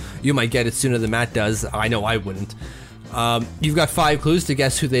 so you might get it sooner than Matt does. I know I wouldn't. You've got 5 clues to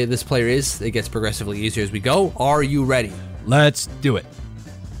guess who this player is. It gets progressively easier as we go. Are you ready? Let's do it.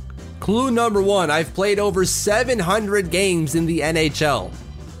 Clue number 1. I've played over 700 games in the NHL.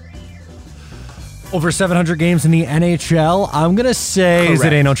 Over 700 games in the NHL. I'm going to say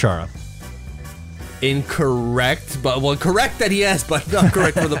Zdeno Chara. Incorrect, but well, correct that he has, but not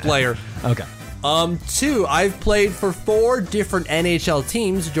correct for the player. Okay. 2, I've played for 4 different NHL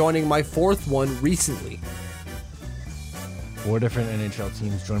teams, joining my 4th one recently. 4 different NHL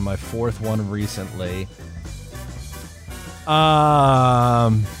teams, joined my 4th one recently. Kyle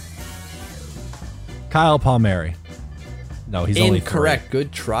Palmieri. No, he's only 3. Incorrect.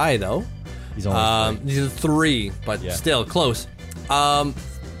 Good try, though. He's only 3. These are 3, but still close.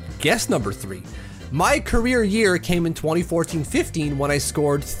 Guess number 3. My career year came in 2014-15 when I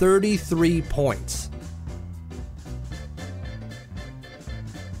scored 33 points.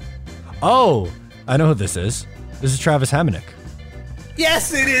 Oh, I know who this is. This is Travis Hamonic.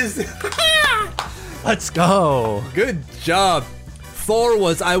 Yes, it is. Let's go. Good job. 4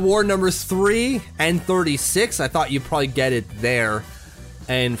 was I wore numbers 3 and 36. I thought you'd probably get it there.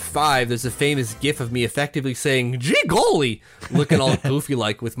 And 5, there's a famous gif of me effectively saying, "Gee goalie," looking all goofy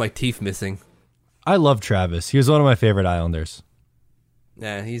like with my teeth missing. I love Travis. He was one of my favorite Islanders.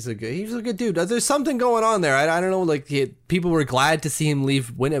 Yeah, he's a good dude. There's something going on there. I don't know. Like people were glad to see him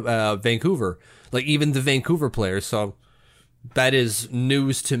leave Vancouver. Like even the Vancouver players. So that is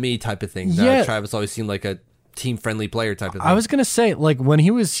news to me, type of thing. Yeah. Travis always seemed like a team friendly player type of thing. I was gonna say, like when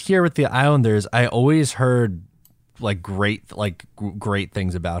he was here with the Islanders, I always heard like great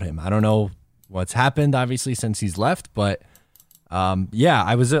things about him. I don't know what's happened, obviously, since he's left. But yeah,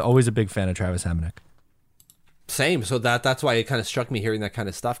 I was always a big fan of Travis Hamonic. Same. So that's why it kind of struck me hearing that kind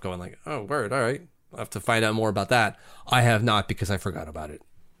of stuff going like, oh, word. All right. I'll have to find out more about that. I have not because I forgot about it.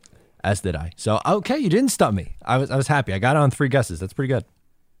 As did I. So, okay, you didn't stump me. I was happy. I got on 3 guesses. That's pretty good.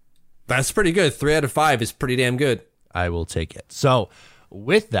 That's pretty good. 3 out of 5 is pretty damn good. I will take it. So,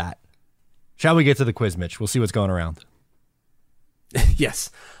 with that, shall we get to the quiz, Mitch? We'll see what's going around.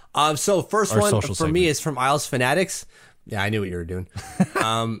 Yes. So first Our one social for segment. me is from Isles Fanatics. Yeah, I knew what you were doing.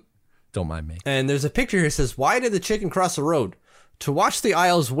 Don't mind me. And there's a picture here that says, why did the chicken cross the road? To watch the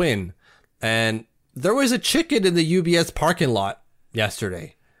Isles win. And there was a chicken in the UBS parking lot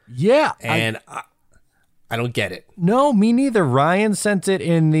yesterday. Yeah. And I don't get it. No, me neither. Ryan sent it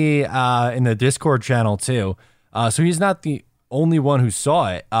in the Discord channel too. So he's not the only one who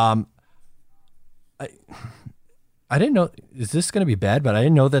saw it. I didn't know. Is this going to be bad? But I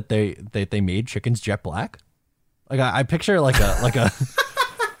didn't know that they made chickens jet black. Like I picture like a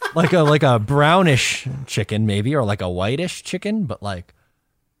like a brownish chicken maybe, or like a whitish chicken. But like,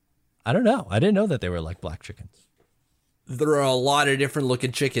 I don't know. I didn't know that they were like black chickens. There are a lot of different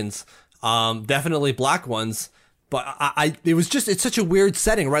looking chickens. Definitely black ones. But it's such a weird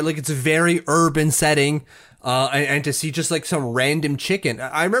setting, right? Like it's a very urban setting. And to see just like some random chicken.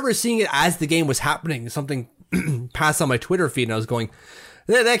 I remember seeing it as the game was happening. Something passed on my Twitter feed and I was going,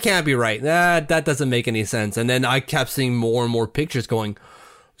 that can't be right. That doesn't make any sense. And then I kept seeing more and more pictures going,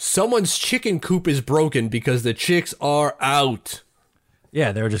 someone's chicken coop is broken because the chicks are out.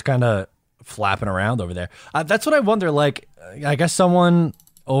 Yeah, they were just kind of flapping around over there. That's what I wonder. Like, I guess someone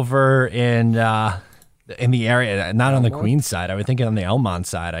over in the area, not on the Queens side. I would think on the Elmont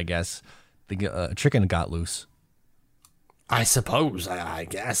side. I guess the chicken got loose. I suppose. I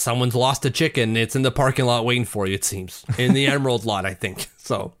guess someone's lost a chicken. It's in the parking lot waiting for you. It seems in the Emerald lot. I think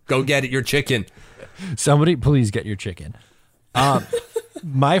so. Go get it. Your chicken. Somebody, please get your chicken.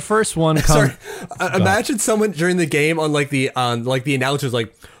 My first one comes. Imagine someone during the game on like the announcers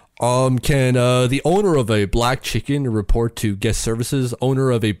like, can the owner of a black chicken report to guest services?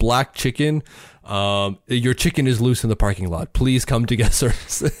 Owner of a black chicken, your chicken is loose in the parking lot. Please come to guest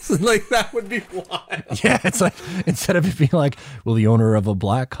services. Like that would be wild. Yeah, it's like instead of it being like, will the owner of a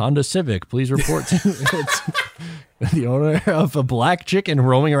black Honda Civic please report to it's the owner of a black chicken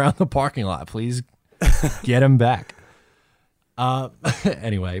roaming around the parking lot. Please get him back.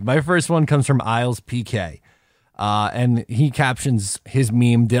 Anyway, my first one comes from Isles PK. And he captions his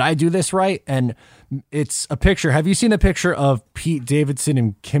meme, "Did I do this right?" And it's a picture. Have you seen a picture of Pete Davidson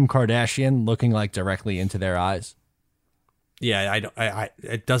and Kim Kardashian looking like directly into their eyes? Yeah,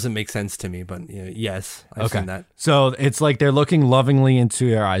 it doesn't make sense to me, but yes, I've seen that. So it's like they're looking lovingly into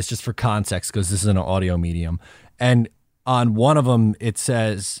their eyes, just for context, because this is an audio medium. And on one of them, it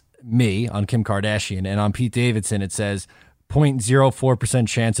says me on Kim Kardashian, and on Pete Davidson, it says 0.04%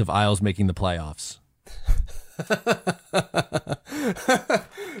 chance of Isles making the playoffs.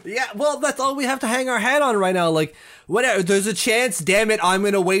 Yeah, well, that's all we have to hang our hat on right now. Like, whatever, there's a chance. Damn it, I'm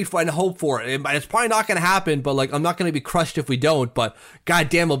gonna wait for and hope for it. It's probably not gonna happen, but like, I'm not gonna be crushed if we don't. But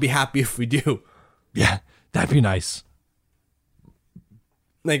goddamn, I'll be happy if we do. Yeah, that'd be nice.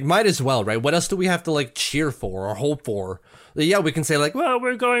 Like, might as well, right? What else do we have to like cheer for or hope for? Yeah, we can say like, well,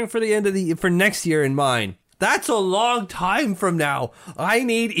 we're going for the end of for next year in mind. That's a long time from now. I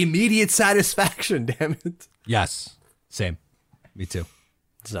need immediate satisfaction. Damn it. Yes, same. Me too.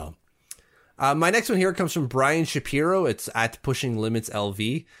 So, my next one here comes from Brian Shapiro. It's at Pushing Limits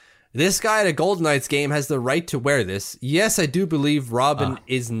LV. This guy at a Golden Knights game has the right to wear this. Yes, I do believe Robin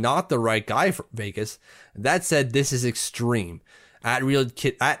is not the right guy for Vegas. That said, this is extreme. At Real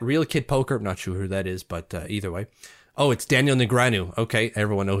Kid Poker, I'm not sure who that is, but either way. Oh, it's Daniel Negreanu. Okay,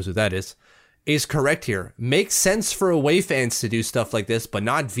 everyone knows who that is. Is correct here. Makes sense for away fans to do stuff like this, but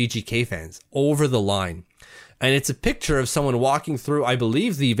not VGK fans. Over the line. And it's a picture of someone walking through, I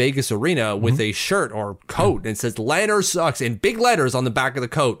believe, the Vegas arena with a shirt or coat. And it says, Lanner sucks, in big letters on the back of the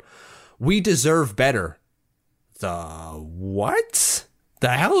coat. We deserve better. The what? The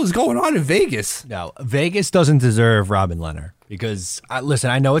hell is going on in Vegas? No, Vegas doesn't deserve Robin Lehner because, listen,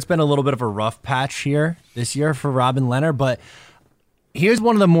 I know it's been a little bit of a rough patch here this year for Robin Lehner, but here's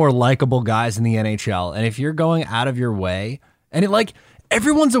one of the more likable guys in the NHL. And if you're going out of your way, and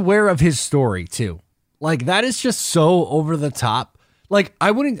everyone's aware of his story too. Like, that is just so over the top. Like,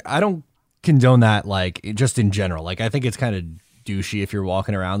 I don't condone that, like, just in general. Like, I think it's kind of douchey if you're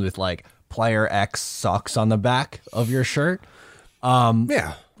walking around with, like, player X sucks on the back of your shirt.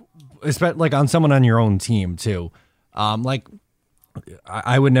 Yeah. Especially, like, on someone on your own team, too. Like,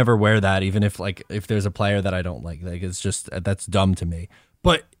 I would never wear that, even if there's a player that I don't like. Like, it's just, that's dumb to me.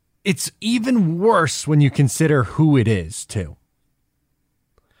 But it's even worse when you consider who it is, too.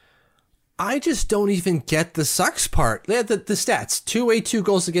 I just don't even get the sucks part. The stats, 282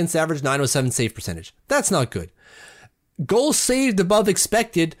 goals against average, 907 save percentage. That's not good. Goals saved above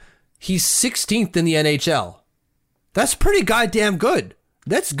expected, he's 16th in the NHL. That's pretty goddamn good.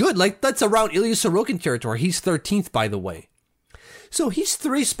 That's good. Like, that's around Ilya Sorokin territory. He's 13th, by the way. So he's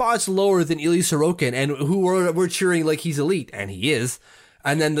 3 spots lower than Ilya Sorokin, and who we're cheering like he's elite, and he is.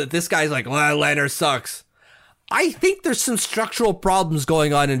 And then this guy's like, well, Leonard sucks. I think there's some structural problems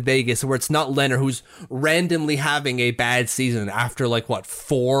going on in Vegas where it's not Leonard who's randomly having a bad season after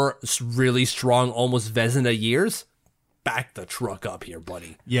 4 really strong, almost Vezina years. Back the truck up here,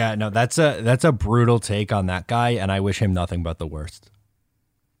 buddy. Yeah, no, that's a brutal take on that guy, and I wish him nothing but the worst.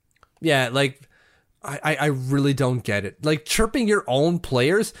 Yeah, I really don't get it. Like, chirping your own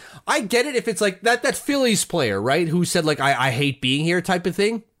players, I get it if it's like that Phillies player, right, who said, I hate being here type of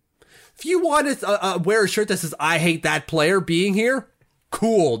thing. If you want to wear a shirt that says, I hate that player being here,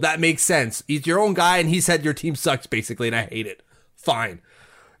 cool, that makes sense. He's your own guy, and he said your team sucks, basically, and I hate it. Fine.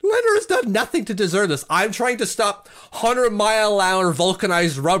 Leonard has done nothing to deserve this. I'm trying to stop 100-mile-an-hour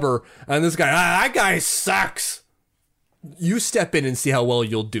vulcanized rubber, and this guy, that guy sucks. You step in and see how well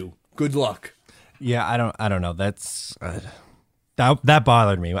you'll do. Good luck. Yeah, I don't know. That's that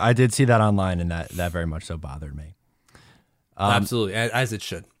bothered me. I did see that online, and that very much so bothered me. Absolutely, as it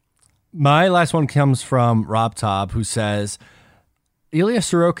should. My last one comes from Rob Taub, who says, Ilya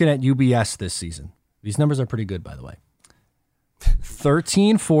Sorokin at UBS this season. These numbers are pretty good, by the way.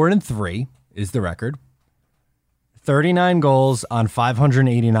 13-4-3 is the record. 39 goals on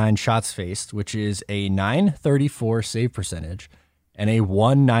 589 shots faced, which is a .934 save percentage and a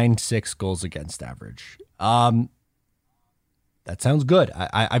 .196 goals against average. That sounds good.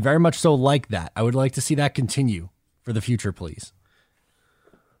 I very much so like that. I would like to see that continue for the future, please.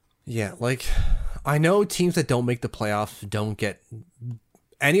 Yeah, I know teams that don't make the playoffs don't get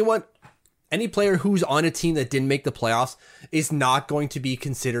any player who's on a team that didn't make the playoffs is not going to be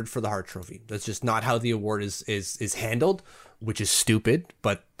considered for the Hart Trophy. That's just not how the award is handled, which is stupid,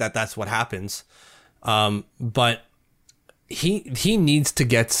 but that's what happens. But he needs to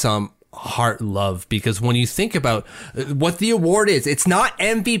get some Hart love, because when you think about what the award is, it's not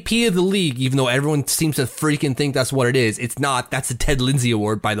MVP of the league, even though everyone seems to freaking think that's what it is. It's not. That's the Ted Lindsay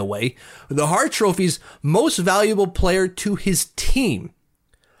Award, by the way. The Hart Trophy's most valuable player to his team.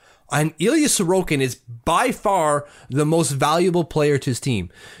 And Ilya Sorokin is by far the most valuable player to his team.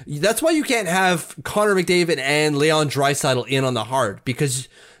 That's why you can't have Connor McDavid and Leon Draisaitl in on the Hart, because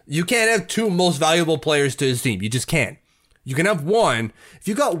you can't have 2 most valuable players to his team. You just can't. You can have one. If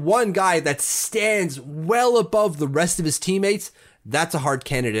you got one guy that stands well above the rest of his teammates, that's a Hart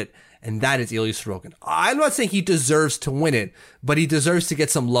candidate, and that is Ilya Sorokin. I'm not saying he deserves to win it, but he deserves to get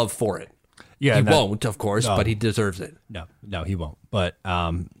some love for it. Yeah, he won't, of course, but he deserves it. No, he won't. But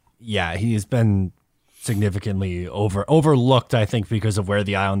yeah, he has been significantly overlooked, I think, because of where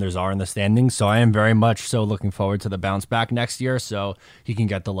the Islanders are in the standings. So I am very much so looking forward to the bounce back next year, so he can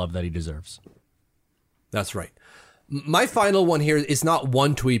get the love that he deserves. That's right. My final one here is not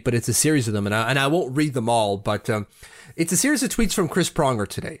one tweet, but it's a series of them, and I won't read them all, but it's a series of tweets from Chris Pronger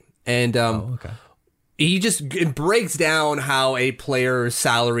today. And he just breaks down how a player's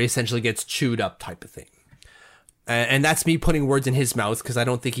salary essentially gets chewed up type of thing. And that's me putting words in his mouth, because I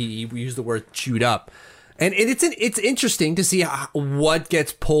don't think he used the word chewed up. And it's interesting to see what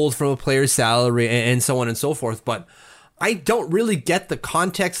gets pulled from a player's salary and so on and so forth, but I don't really get the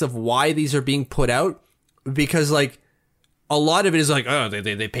context of why these are being put out, because a lot of it is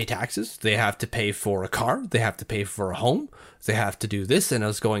they pay taxes, they have to pay for a car, they have to pay for a home, they have to do this. And I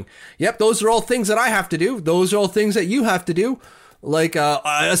was going, yep, those are all things that I have to do. Those are all things that you have to do.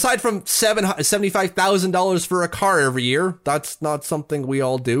 Aside from $75,000 for a car every year, that's not something we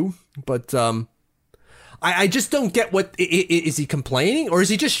all do. But I just don't get what is he complaining, or is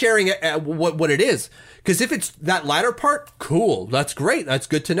he just sharing what it is? Because if it's that latter part, cool, that's great, that's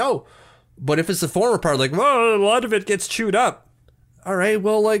good to know. But if it's the former part, well, a lot of it gets chewed up. All right,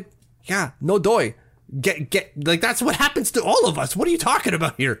 well, yeah, no doy. Get that's what happens to all of us. What are you talking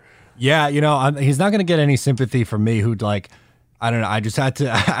about here? Yeah, he's not going to get any sympathy from me, who I don't know. I just had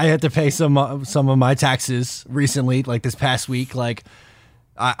to pay some of my taxes recently, this past week.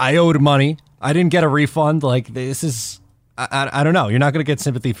 I owed money. I didn't get a refund. This is, I don't know. You're not going to get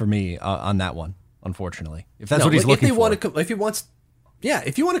sympathy from me on that one, unfortunately. If that's what he's looking for. If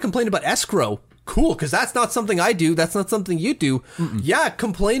you want to complain about escrow, cool, because that's not something I do. That's not something you do. Mm-mm. Yeah,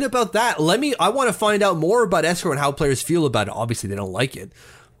 complain about that. I want to find out more about escrow and how players feel about it. Obviously, they don't like it.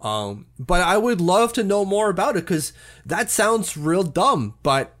 But I would love to know more about it because that sounds real dumb,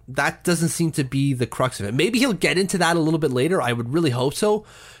 but that doesn't seem to be the crux of it. Maybe he'll get into that a little bit later. I would really hope so,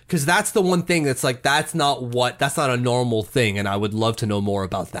 because that's the one thing that's like, that's not a normal thing. And I would love to know more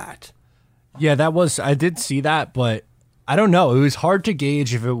about that. Yeah, I did see that, but I don't know. It was hard to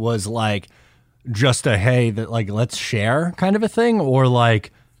gauge if it was like just a, hey, that like, let's share kind of a thing, or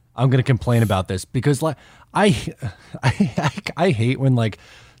like, I'm going to complain about this, because like, I hate when like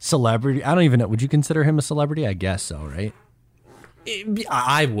celebrity, I don't even know, would you consider him a celebrity? I guess so, right?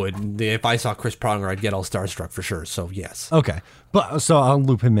 I would. If I saw Chris Pronger, I'd get all starstruck for sure. So yes. Okay. But so I'll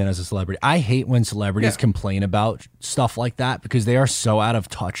loop him in as a celebrity. I hate when celebrities complain about stuff like that, because they are so out of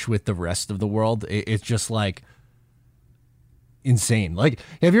touch with the rest of the world. It's just like insane. Like,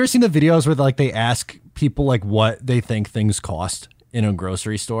 have you ever seen the videos where like they ask people like what they think things cost in a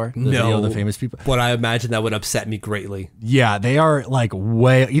grocery store? Video of the famous people. But I imagine that would upset me greatly. Yeah, they are like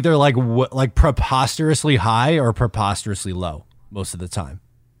way either like preposterously high or preposterously low most of the time.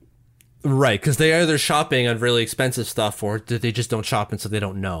 Right, because they are either shopping on really expensive stuff, or they just don't shop, and so they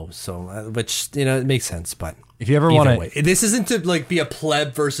don't know. So, which, you know, it makes sense. But if you ever want to, this isn't to like be a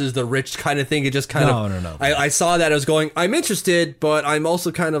pleb versus the rich kind of thing. It just kind of no. I saw that, I was going, I'm interested, but I'm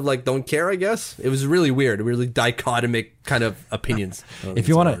also kind of like don't care. I guess it was really weird, really dichotomic kind of opinions. If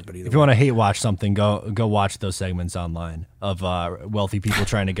you want to hate watch something, go watch those segments online of wealthy people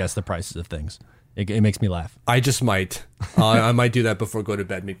trying to guess the prices of things. It makes me laugh. I just might. I might do that before I go to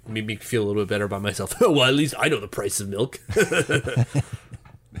bed. Make me feel a little bit better about myself. Well, at least I know the price of milk.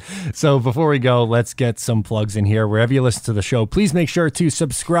 So before we go, let's get some plugs in here. Wherever you listen to the show, please make sure to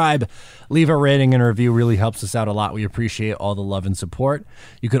subscribe, leave a rating and a review. Really helps us out a lot. We appreciate all the love and support.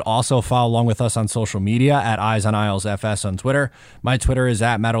 You could also follow along with us on social media at Eyes on Isles FS on Twitter. My Twitter is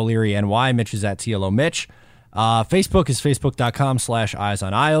at Matt O'Leary NY. Mitch is at TLO Mitch. Facebook is facebook.com/Eyes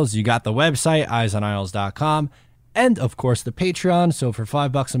on Isles. You got the website, eyesonisles.com, and of course the Patreon. So for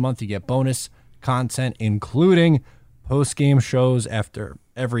 $5 a month, you get bonus content, including post-game shows after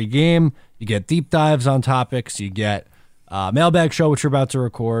every game. You get deep dives on topics. You get mailbag show, which we're about to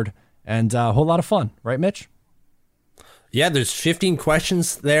record, and a whole lot of fun. Right, Mitch? Yeah, there's 15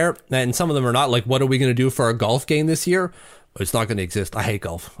 questions there, and some of them are not like, what are we going to do for our golf game this year? It's not going to exist. I hate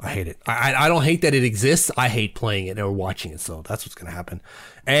golf. I hate it. I don't hate that it exists. I hate playing it or watching it. So that's what's going to happen.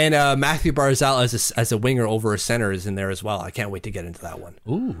 And Matthew Barzal as a winger over a center is in there as well. I can't wait to get into that one.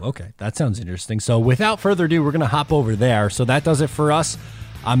 Ooh, okay. That sounds interesting. So without further ado, we're going to hop over there. So that does it for us.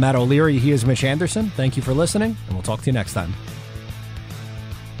 I'm Matt O'Leary. He is Mitch Anderson. Thank you for listening, and we'll talk to you next time.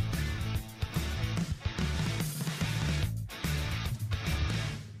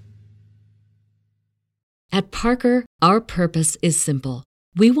 At Parker, our purpose is simple.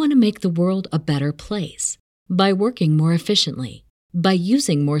 We want to make the world a better place by working more efficiently, by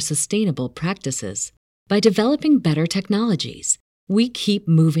using more sustainable practices, by developing better technologies. We keep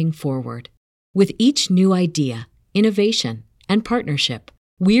moving forward. With each new idea, innovation, and partnership,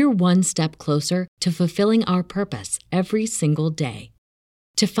 we're one step closer to fulfilling our purpose every single day.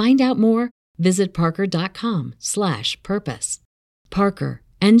 To find out more, visit parker.com/purpose. Parker,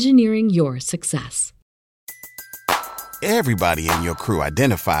 engineering your success. Everybody in your crew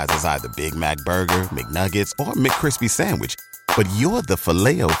identifies as either Big Mac Burger, McNuggets, or McCrispy Sandwich. But you're the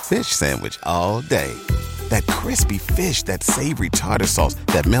Filet-O-Fish Sandwich all day. That crispy fish, that savory tartar sauce,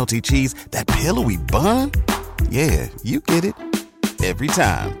 that melty cheese, that pillowy bun. Yeah, you get it. Every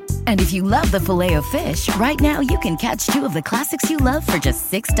time. And if you love the Filet-O-Fish, right now you can catch two of the classics you love for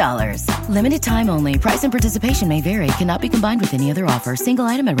just $6. Limited time only. Price and participation may vary. Cannot be combined with any other offer. Single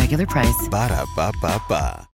item at regular price. Ba-da-ba-ba-ba.